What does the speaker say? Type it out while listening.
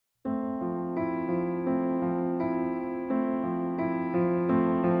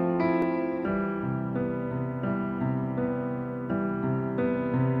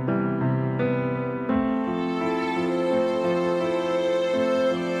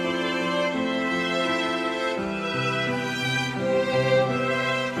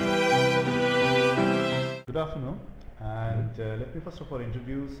afternoon, and let me first of all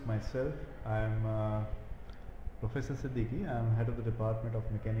introduce myself. I am Professor Siddiqui. I am head of the Department of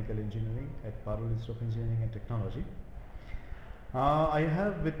Mechanical Engineering at Parul Institute of Engineering and Technology. I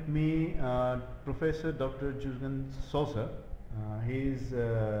have with me Professor Dr. Juergan Sauser. He is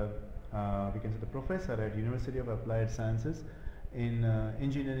we can say the professor at University of Applied Sciences in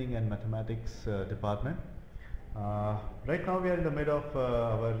Engineering and Mathematics Department. Right now we are in the mid of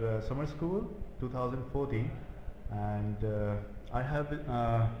our summer school 2014, and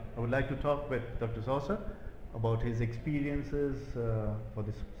I would like to talk with Dr. Sauser about his experiences for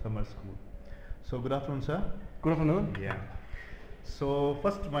this summer school. So good afternoon, sir. Good afternoon. Yeah. So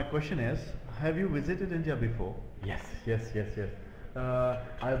first my question is, have you visited India before? Yes.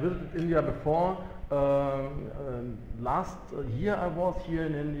 I visited India before. Last year I was here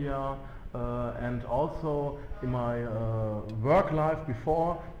in India, and also in my work life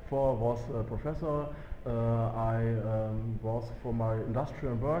before was a professor. I was for my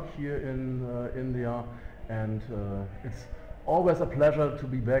industrial work here in India, and it's always a pleasure to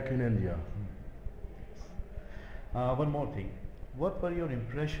be back in India. One more thing. What were your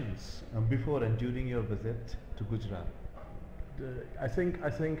impressions before and during your visit to Gujarat? I think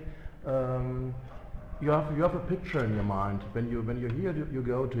you have a picture in your mind when you're here. You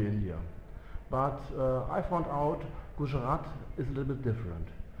go to India, but I found out Gujarat is a little bit different,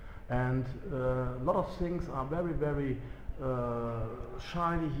 and a lot of things are very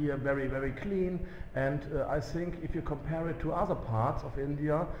shiny here, very clean, and I think if you compare it to other parts of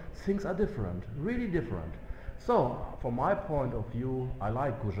India, things are different, really different. So from my point of view, I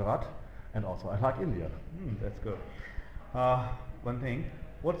like Gujarat, and also I like India. That's good. One thing,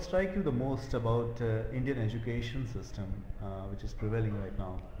 what strikes you the most about Indian education system which is prevailing right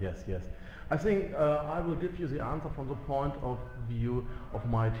now? Yes. I think I will give you the answer from the point of view of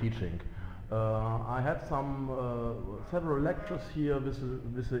my teaching. I had several lectures here with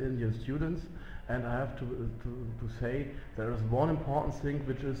the Indian students, and I have to say there is one important thing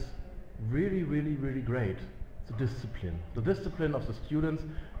which is really great. The discipline. The discipline of the students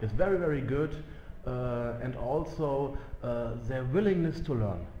is very good, and also their willingness to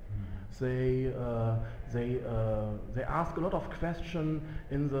learn. They ask a lot of questions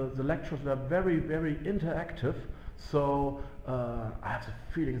in the lectures. They are very interactive. So I have the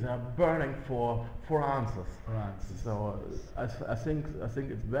feeling they are burning for answers. So I think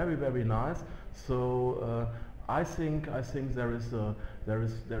it's very nice. So I think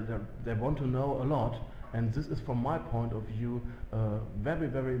they want to know a lot, and this is from my point of view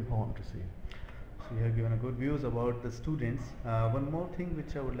very important to see. So you have given a good views about the students. One more thing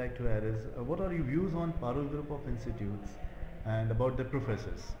which I would like to add is, what are your views on Parul group of institutes and about the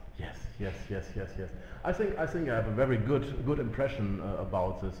professors? Yes. I think I have a very good impression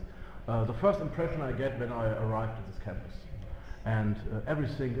about this. The first impression I get when I arrived at this campus, and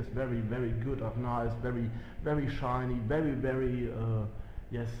everything is very good, organized, very shiny, very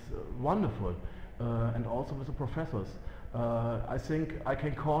wonderful, and also with the professors. I think I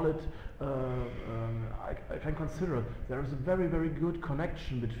can call it, I can consider there is a very good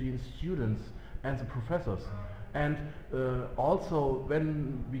connection between students and the professors. And also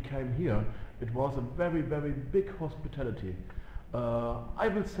when we came here, it was a very big hospitality. I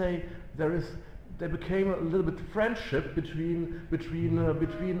will say there became a little bit friendship between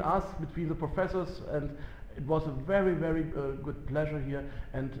us, between the professors, and it was a very good pleasure here.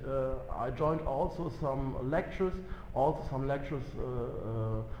 And I joined also some lectures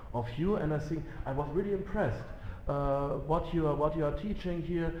of you, and I think I was really impressed what you are teaching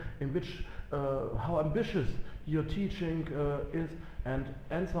here, in which how ambitious your teaching is,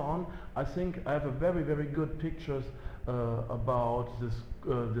 and so on. I think I have a very good pictures about this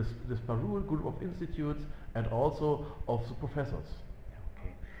Parul group of institutes and also of the professors.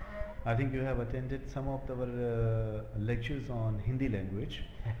 Okay. I think you have attended some of our lectures on Hindi language.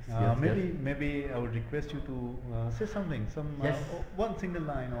 Yes, maybe I would request you to say something, one single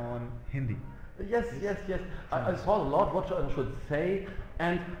line on Hindi. Yes. I thought a lot what I should say,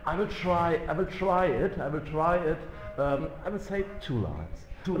 and I will try it. I will say two lines.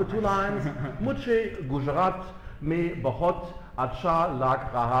 Two lines. Mujhe Gujarat में बहुत अच्छा लग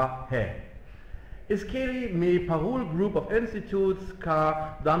रहा है. इसके लिए मैं Parul Group of Institutes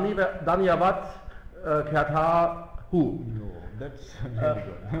का धन्यवाद कहता हूँ. No, that's really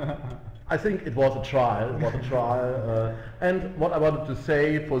good. I think it was a trial. And what I wanted to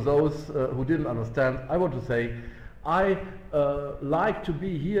say for those who didn't understand, I want to say I like to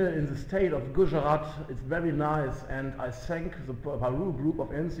be here in the state of Gujarat. It's very nice, and I thank the Parul Group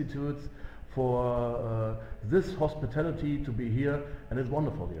of Institutes for this hospitality to be here, and it's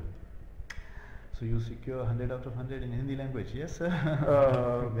wonderful here. So you secure 100 out of 100 in Hindi language, yes sir?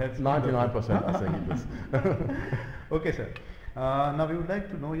 That's 99% I think it is. Okay sir. Now we would like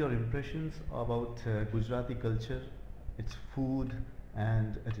to know your impressions about Gujarati culture, its food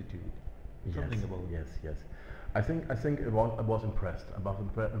and attitude. Something about yes. I think I was impressed.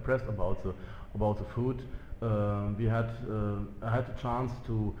 Impressed about the food. I had the chance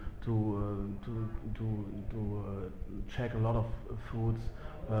to check a lot of foods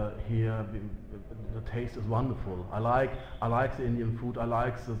here. The taste is wonderful. I like the Indian food. I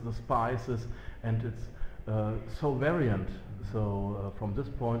like the spices, and it's so variant. So from this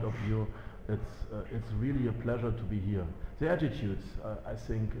point of view, it's really a pleasure to be here. The attitudes, I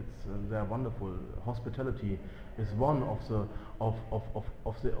think they're wonderful. Hospitality is one of the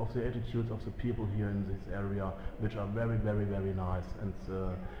attitudes of the people here in this area, which are very nice. And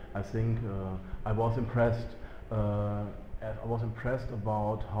I think I was impressed. I was impressed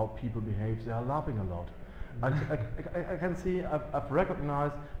about how people behave. They are laughing a lot. I can see. I've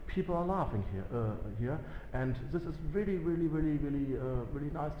recognized people are laughing here, and this is really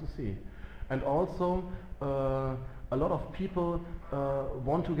nice to see. And also, a lot of people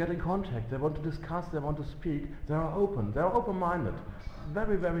want to get in contact. They want to discuss. They want to speak. They are open. They are open-minded.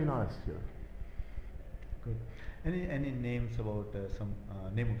 Very nice here. Good. Any names about some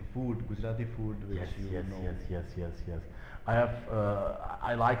name of food, Gujarati food, which you know? Yes. I have.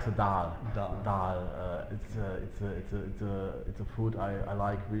 I like the dal. Dal. It's a food I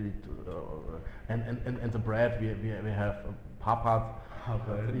like really. And the bread we have papas.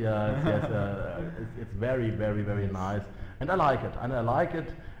 Yes. It's very nice, and I like it.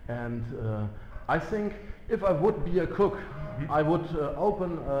 And I think if I would be a cook, I would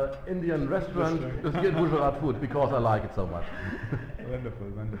open an Indian restaurant with Gujarat food because I like it so much. Wonderful.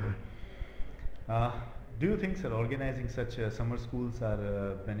 Do you think, sir, organizing such summer schools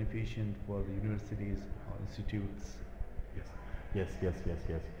are beneficent for the universities or institutes? Yes.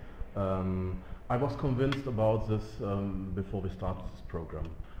 I was convinced about this before we started this program.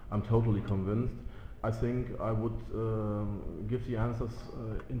 I'm totally convinced. I think I would give the answers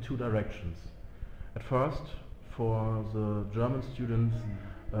in two directions. At first, for the German students,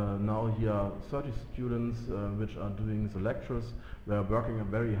 now here are 30 students which are doing the lectures. They are working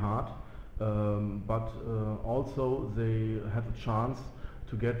very hard, but also they had a chance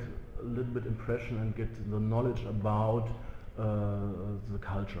to get a little bit impression and get the knowledge about the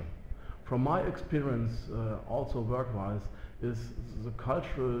culture. From my experience, also work-wise, is the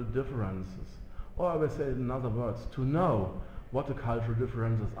cultural differences, or I will say in other words, to know what the cultural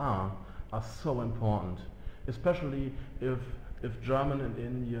differences are so important, especially if German and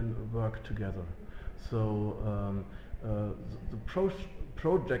Indian work together. So the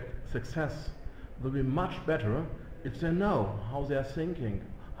project success will be much better if they know how they are thinking,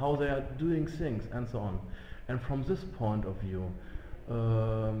 how they are doing things, and so on. And from this point of view,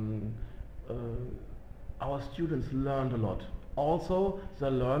 our students learned a lot. Also, they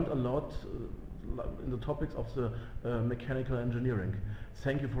learned a lot in the topics of the mechanical engineering.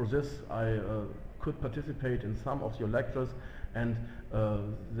 Thank you for this. I could participate in some of your lectures, and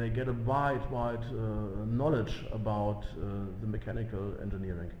they get a wide knowledge about the mechanical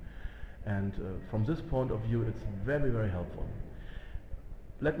engineering. And from this point of view, it's very helpful.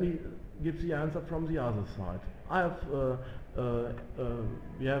 Let me give the answer from the other side. I have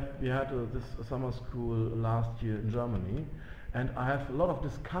we had this summer school last year in Germany, and I have a lot of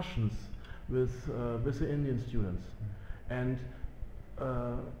discussions with the Indian students, and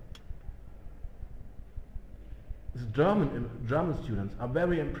the German students are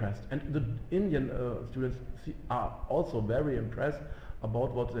very impressed, and the Indian students are also very impressed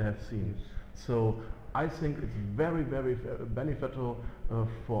about what they have seen. So I think it's very beneficial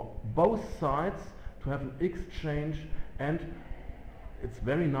for both sides to have an exchange, and it's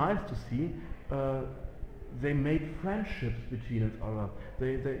very nice to see they made friendships between each other.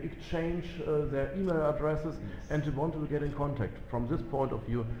 They exchange their email addresses, and they want to get in contact. From this point of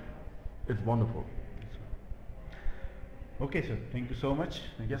view, it's wonderful. Okay, sir. Thank you so much.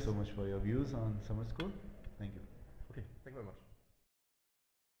 Thank you so much for your views on summer school. Thank you. Okay, thank you very much.